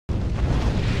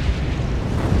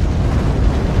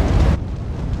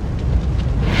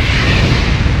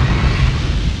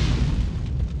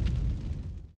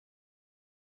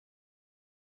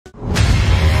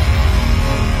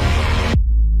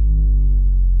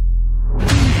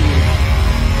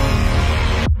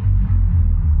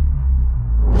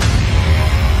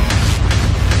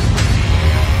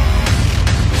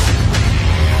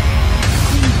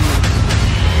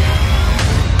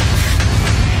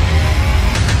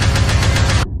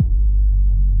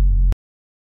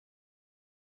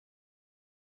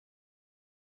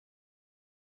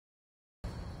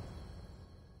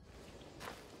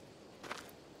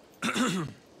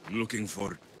looking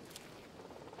for...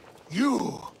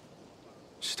 You!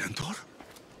 Stentor?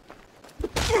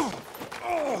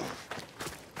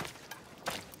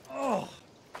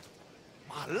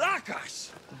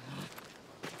 Malacas!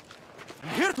 I'm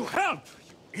here to help,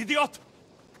 you idiot!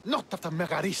 Not after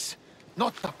Megaris.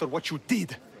 Not after what you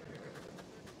did.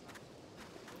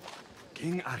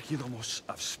 King Archidomos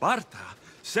of Sparta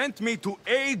sent me to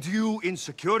aid you in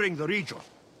securing the region.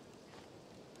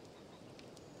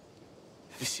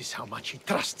 This is how much he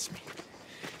trusts me.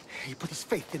 He put his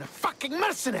faith in a fucking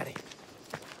mercenary!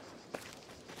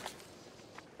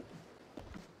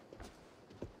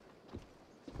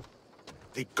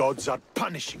 The gods are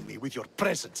punishing me with your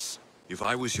presence. If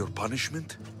I was your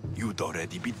punishment, you'd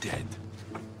already be dead.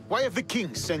 Why have the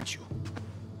king sent you?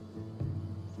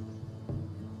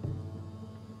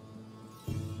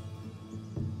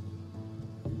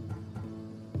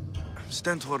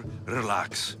 Stentor,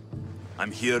 relax.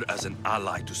 I'm here as an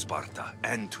ally to Sparta,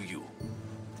 and to you.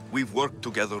 We've worked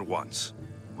together once.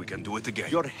 We can do it again.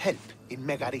 Your help in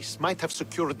Megaris might have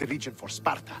secured the region for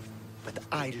Sparta, but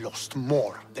I lost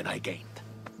more than I gained.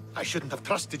 I shouldn't have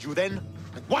trusted you then,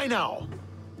 and why now?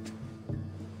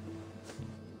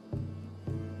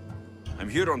 I'm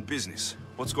here on business.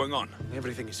 What's going on?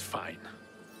 Everything is fine.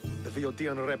 The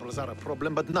Viodian rebels are a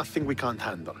problem, but nothing we can't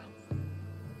handle.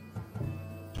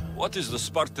 What is the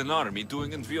Spartan army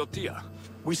doing in Viotia?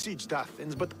 We sieged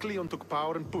Athens, but Cleon took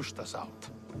power and pushed us out.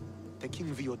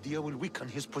 Taking Viotia will weaken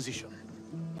his position.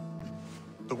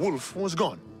 The wolf was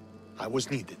gone. I was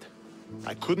needed.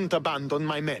 I couldn't abandon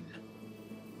my men.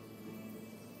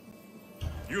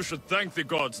 You should thank the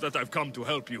gods that I've come to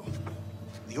help you.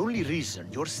 The only reason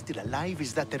you're still alive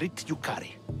is that writ you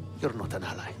carry. You're not an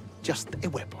ally, just a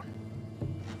weapon.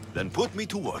 Then put me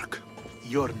to work.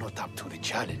 You're not up to the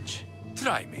challenge.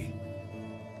 Try me.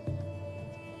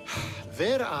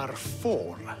 There are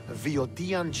 4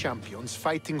 Viodian champions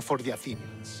fighting for the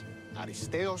Athenians.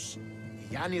 Aristeos,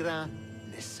 Yanira,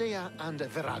 Nesea, and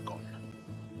Veragon.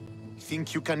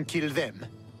 Think you can kill them?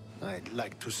 I'd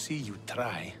like to see you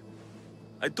try.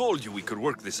 I told you we could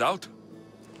work this out.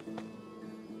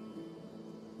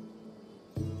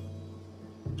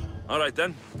 All right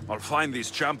then. I'll find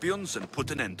these champions and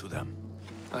put an end to them.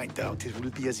 I doubt it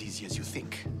will be as easy as you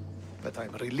think. But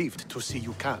I'm relieved to see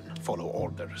you can follow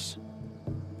orders.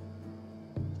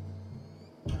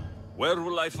 Where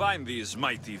will I find these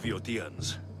mighty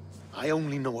Viotians? I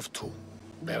only know of 2.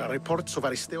 There are reports of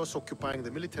Aristeos occupying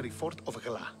the military fort of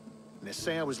Gela.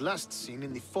 Nesea was last seen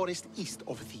in the forest east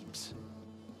of Thebes.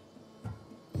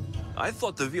 I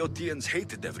thought the Viotians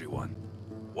hated everyone.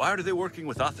 Why are they working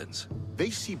with Athens? They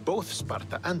see both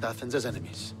Sparta and Athens as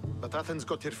enemies. But Athens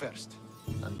got here first,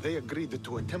 and they agreed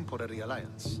to a temporary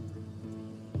alliance.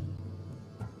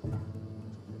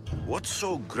 What's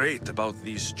so great about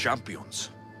these champions?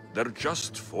 They're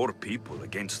just 4 people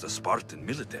against the Spartan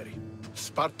military.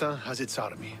 Sparta has its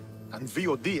army, and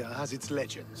Viotia has its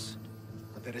legends.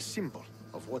 And they're a symbol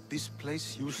of what this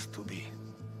place used to be.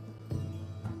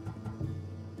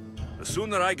 The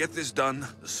sooner I get this done,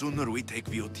 the sooner we take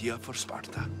Viotia for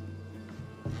Sparta.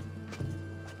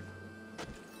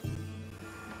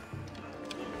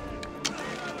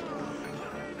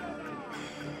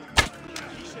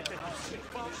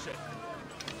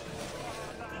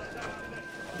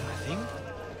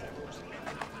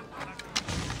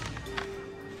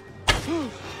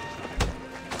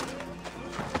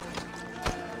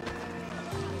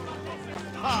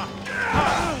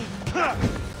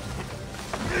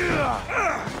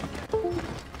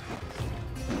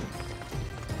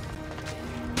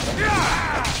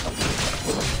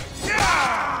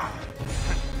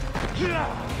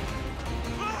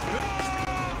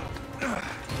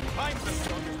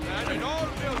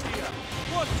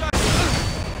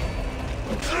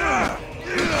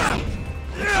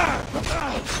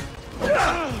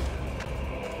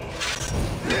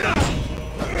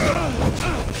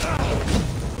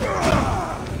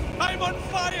 I'm on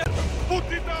fire!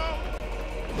 Put it down!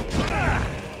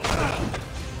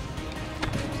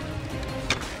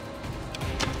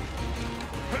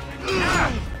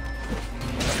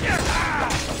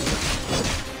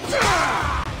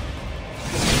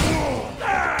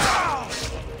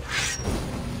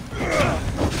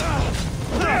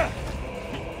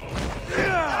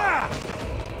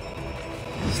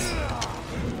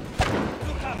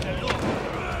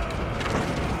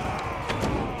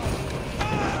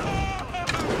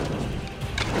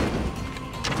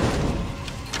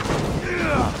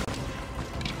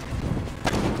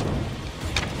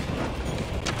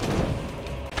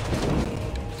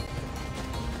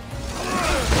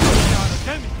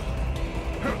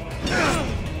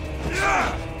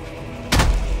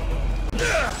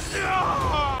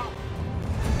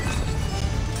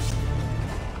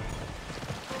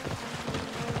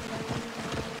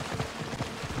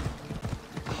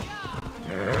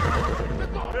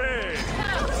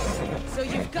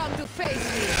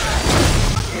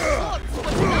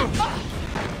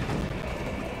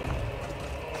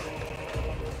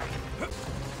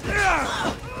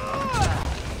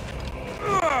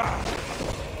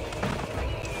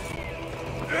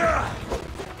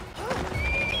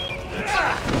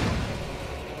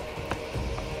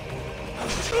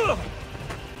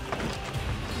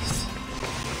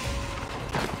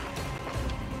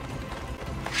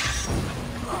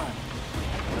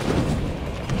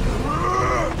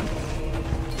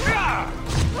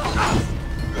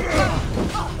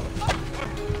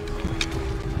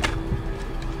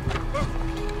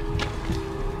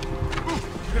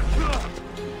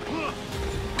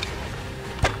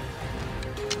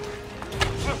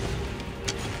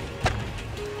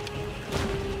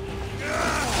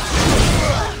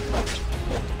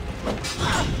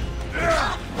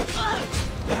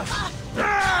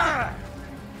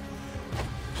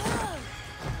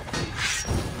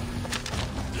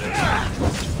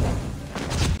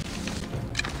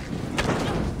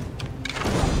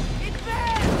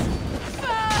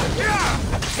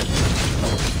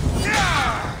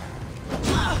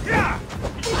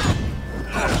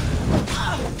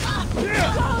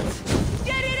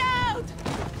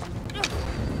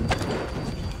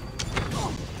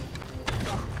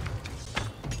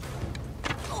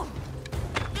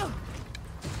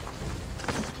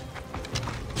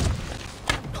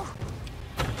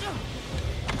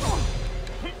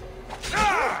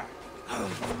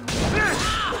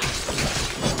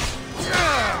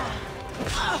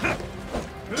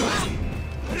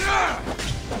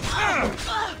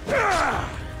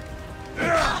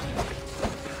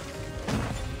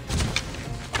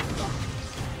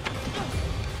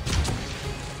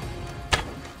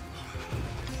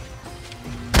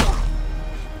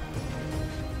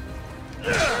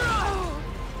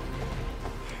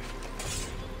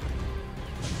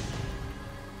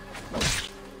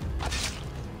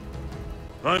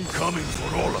 I'm coming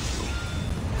for all of you.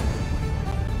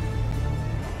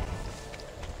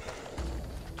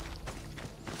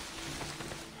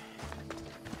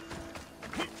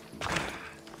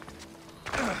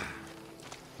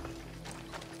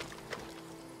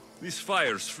 This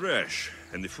fire's fresh,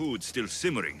 and the food's still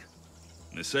simmering.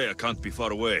 Nesea can't be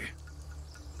far away.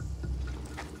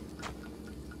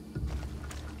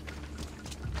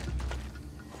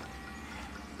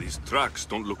 These tracks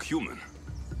don't look human.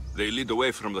 They lead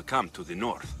away from the camp to the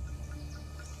north.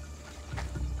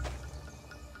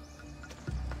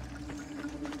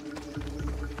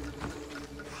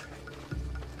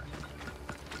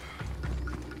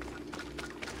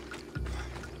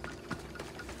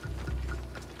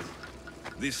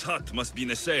 This hut must be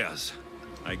Nesea's.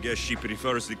 I guess she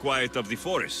prefers the quiet of the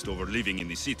forest over living in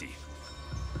the city.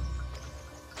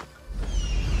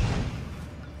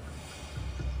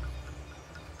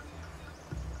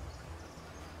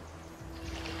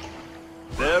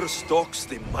 There stalks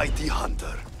the mighty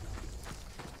hunter.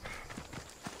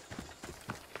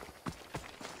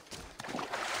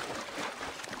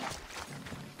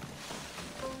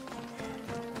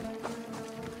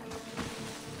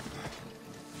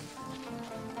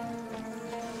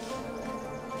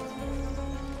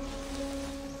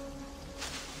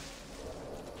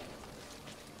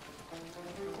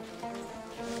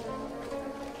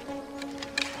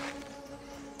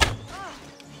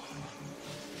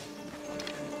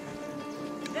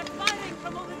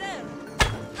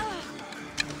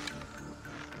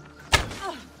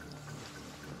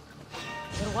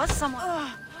 Was someone...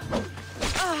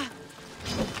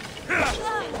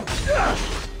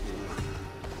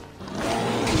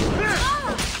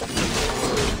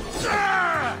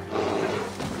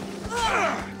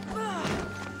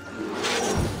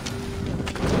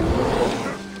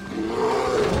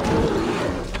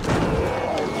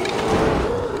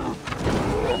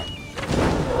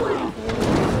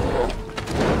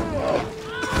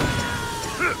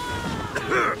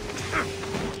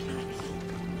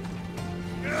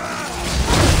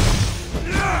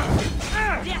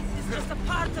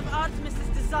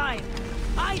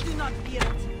 I do not fear it.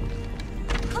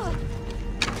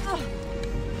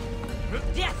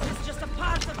 Death is just a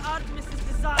part of Artemis's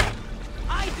design.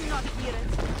 I do not fear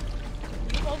it.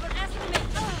 You overestimate.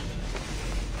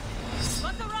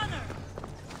 What's a runner?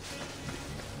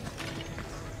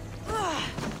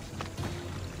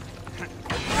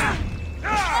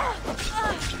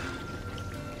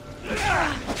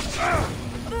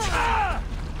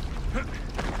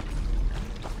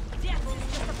 Death is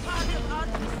just a part of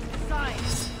Artemis's design.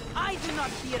 I do not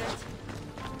fear it.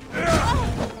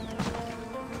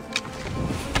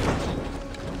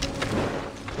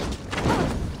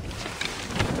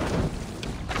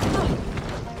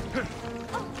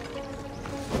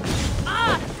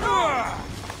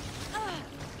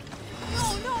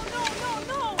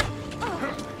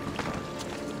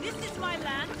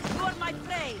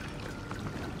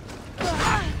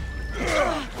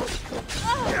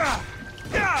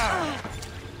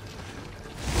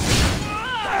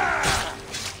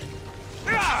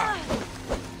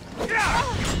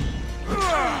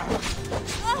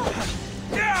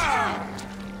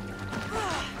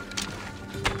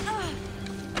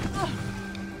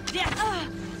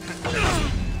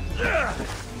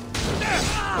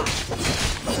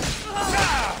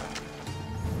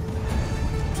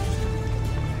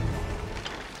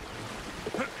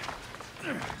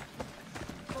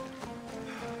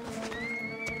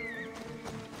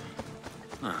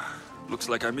 Looks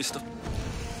like I missed a...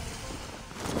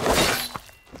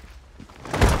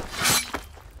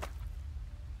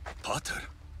 Potter?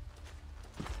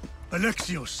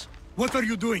 Alexios, what are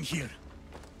you doing here?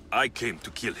 I came to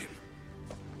kill him.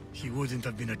 He wouldn't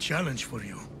have been a challenge for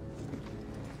you.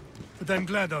 But I'm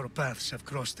glad our paths have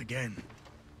crossed again.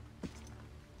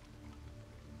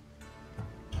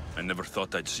 I never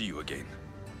thought I'd see you again.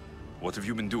 What have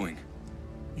you been doing?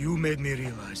 You made me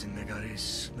realize in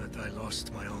Megaris that I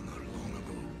lost my honor long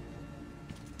ago.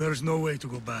 There's no way to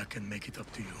go back and make it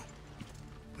up to you.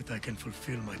 But I can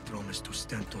fulfill my promise to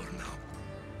Stentor now.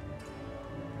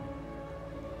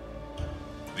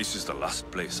 This is the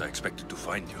last place I expected to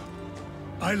find you.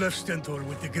 I left Stentor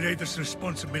with the greatest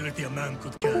responsibility a man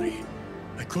could carry.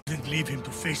 I couldn't leave him to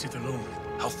face it alone.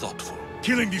 How thoughtful.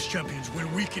 Killing these champions will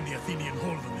weaken the Athenian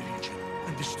hold on the region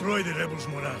and destroy the rebels'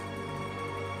 morale.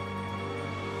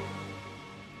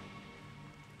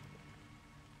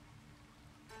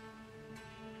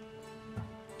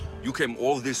 You came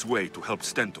all this way to help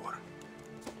Stentor.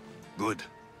 Good.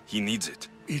 He needs it.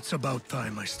 It's about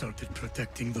time I started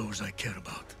protecting those I care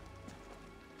about.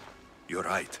 You're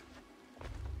right.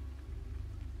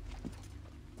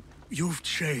 You've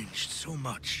changed so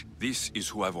much. This is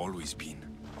who I've always been.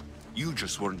 You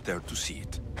just weren't there to see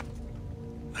it.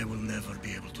 I will never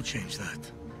be able to change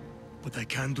that. But I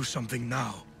can do something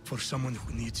now for someone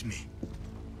who needs me.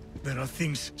 There are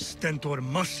things Stentor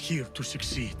must hear to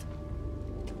succeed.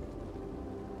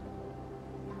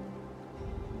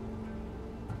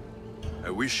 I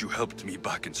wish you helped me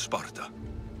back in Sparta.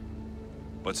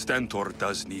 But Stentor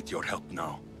does need your help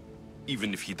now,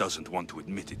 even if he doesn't want to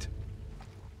admit it.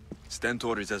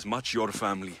 Stentor is as much your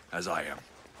family as I am.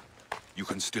 You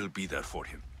can still be there for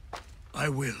him. I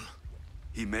will.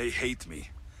 He may hate me,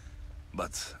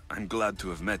 but I'm glad to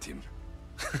have met him.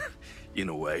 In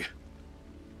a way.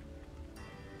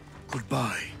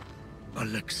 Goodbye,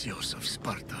 Alexios of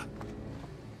Sparta.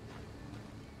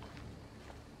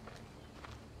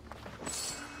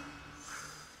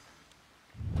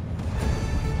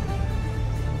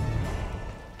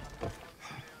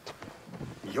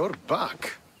 You're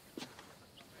back.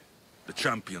 The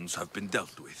champions have been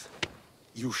dealt with.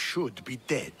 You should be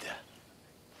dead.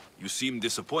 You seem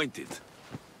disappointed.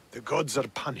 The gods are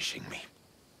punishing me.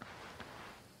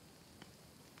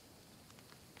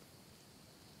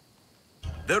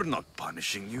 They're not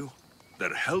punishing you.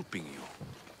 They're helping you.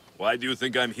 Why do you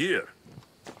think I'm here?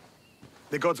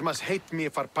 The gods must hate me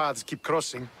if our paths keep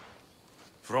crossing.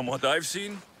 From what I've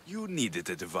seen, you needed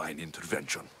a divine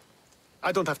intervention.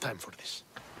 I don't have time for this.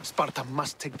 Sparta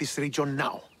must take this region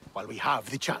now, while we have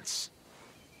the chance.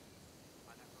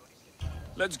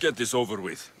 Let's get this over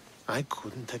with. I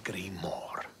couldn't agree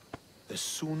more. The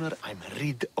sooner I'm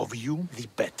rid of you, the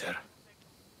better.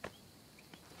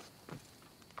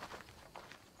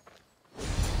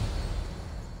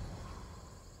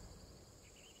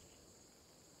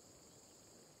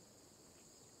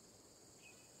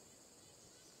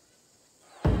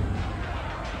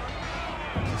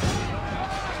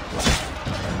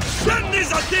 Send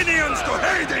these Athenians to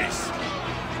Hades!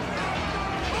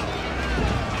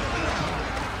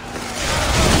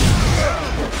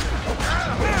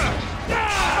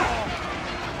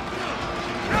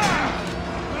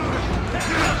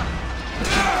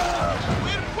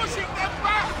 We're pushing them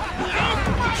back! Don't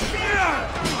push here!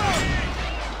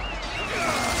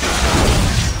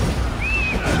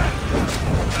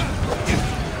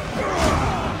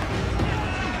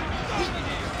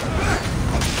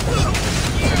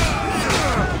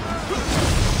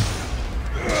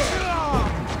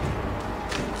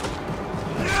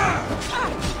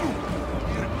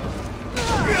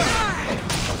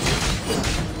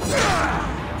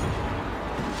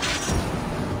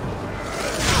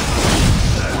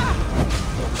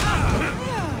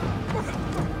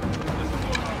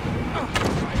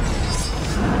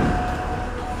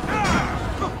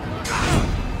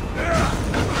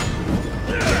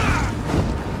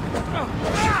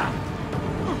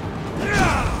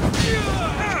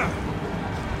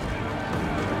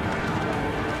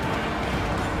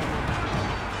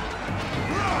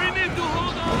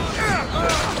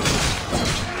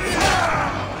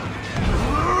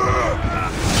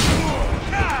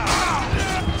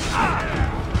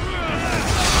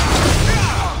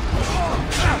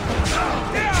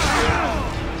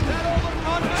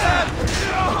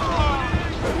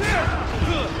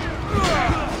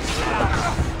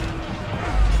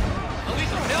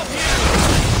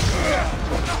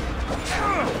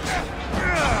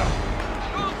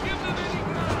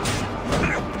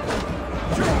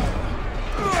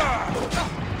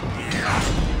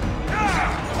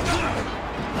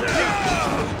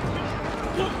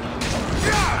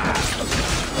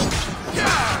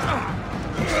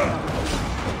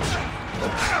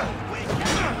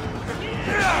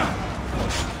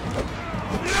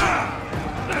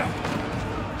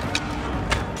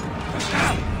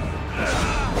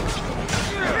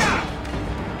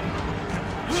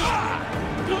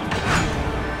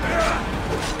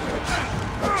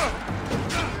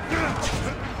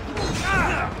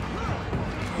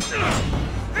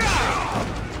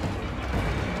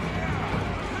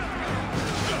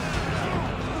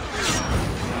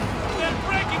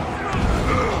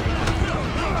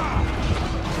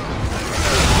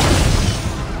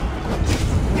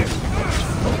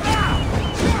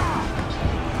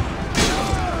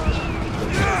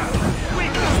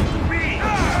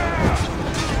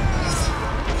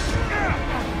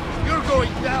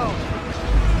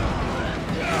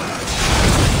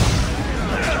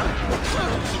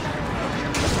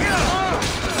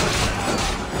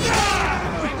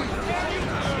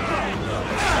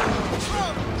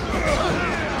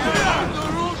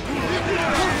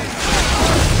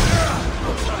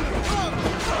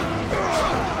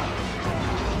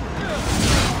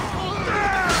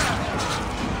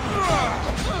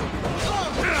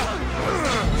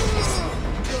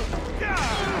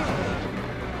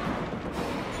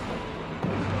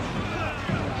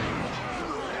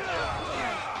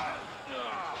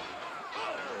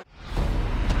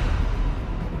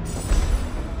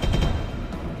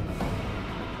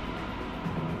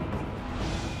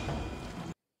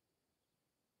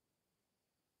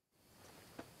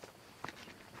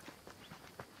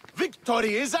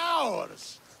 victory is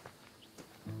ours!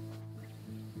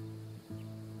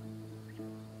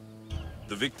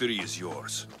 The victory is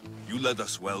yours. You led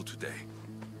us well today.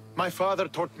 My father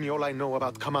taught me all I know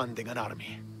about commanding an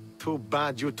army. Too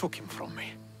bad you took him from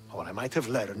me, or I might have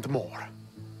learned more.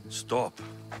 Stop.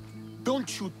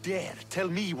 Don't you dare tell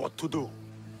me what to do.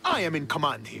 I am in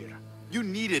command here. You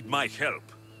needed my help.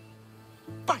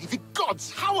 By the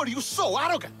gods, how are you so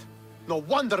arrogant? No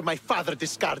wonder my father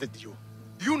discarded you.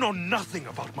 You know nothing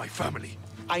about my family.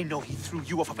 I know he threw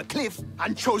you off of a cliff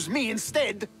and chose me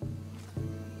instead.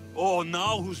 Oh,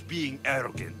 now who's being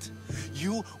arrogant?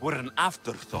 You were an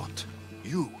afterthought.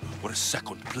 You were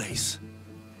second place.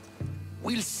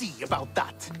 We'll see about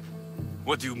that.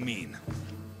 What do you mean?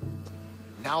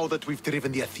 Now that we've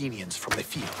driven the Athenians from the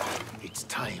field, it's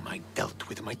time I dealt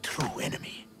with my true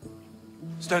enemy.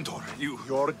 Stentor, you...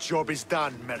 Your job is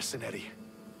done, mercenary.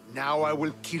 Now I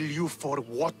will kill you for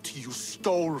what you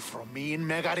stole from me in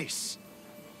Megaris.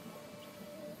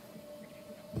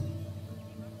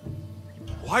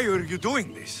 Why are you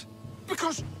doing this?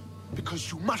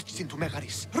 Because you marched into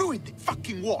Megaris, ruined the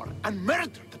fucking war, and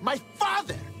murdered my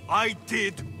father! I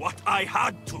did what I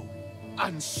had to.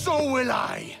 And so will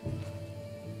I!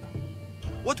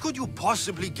 What could you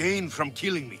possibly gain from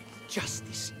killing me?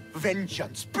 Justice,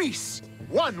 vengeance, peace.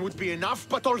 One would be enough,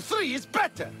 but all three is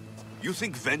better! You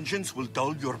think vengeance will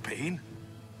dull your pain?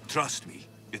 Trust me,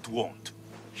 it won't.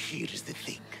 Here's the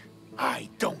thing. I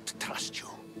don't trust you.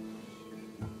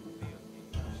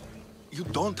 You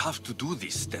don't have to do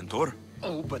this, Stentor.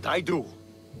 Oh, but I do.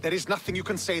 There is nothing you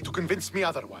can say to convince me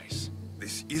otherwise.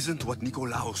 This isn't what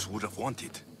Nikolaos would have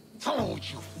wanted. Oh,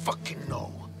 you fucking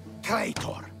know.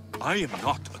 Traitor. I am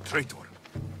not a traitor.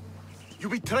 You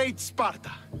betrayed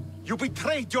Sparta. You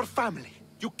betrayed your family.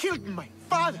 You killed my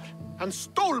father and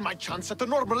stole my chance at a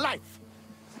normal life.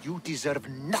 You deserve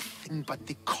nothing but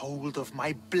the cold of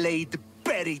my blade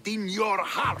buried in your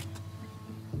heart.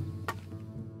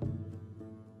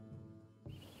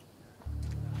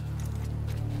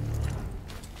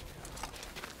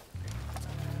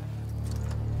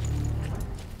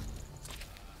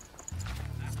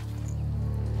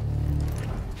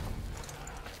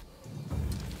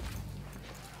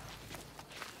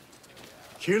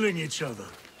 Killing each other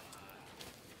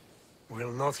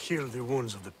will not heal the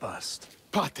wounds of the past.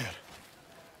 Pater.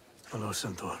 Hello,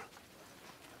 Centaur.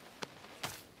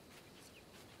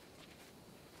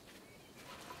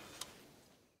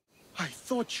 I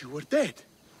thought you were dead.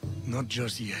 Not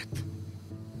just yet.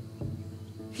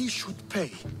 He should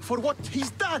pay for what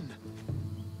he's done.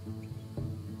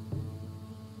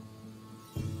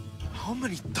 How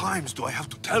many times do I have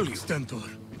to tell you? Stentor,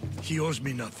 he owes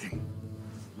me nothing.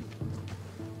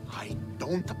 I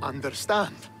don't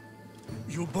understand.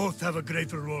 You both have a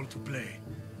greater role to play.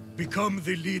 Become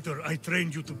the leader I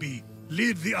trained you to be.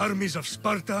 Lead the armies of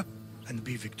Sparta and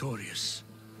be victorious.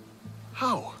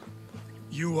 How?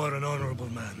 You are an honorable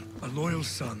man, a loyal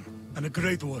son, and a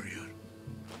great warrior.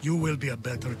 You will be a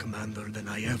better commander than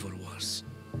I ever was.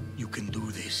 You can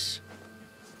do this.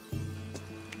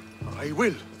 I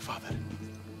will, Father.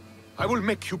 I will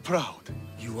make you proud.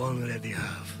 You already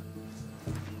have.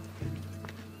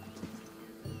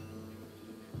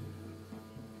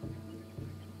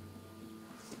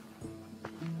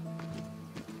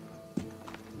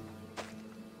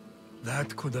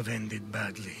 That could have ended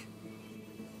badly.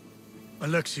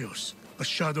 Alexios, a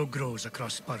shadow grows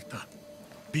across Sparta.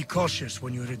 Be cautious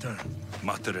when you return.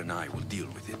 Mater and I will deal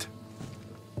with it.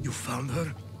 You found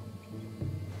her?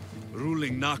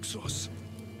 Ruling Naxos.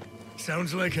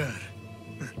 Sounds like her.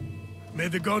 May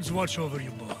the gods watch over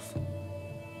you both.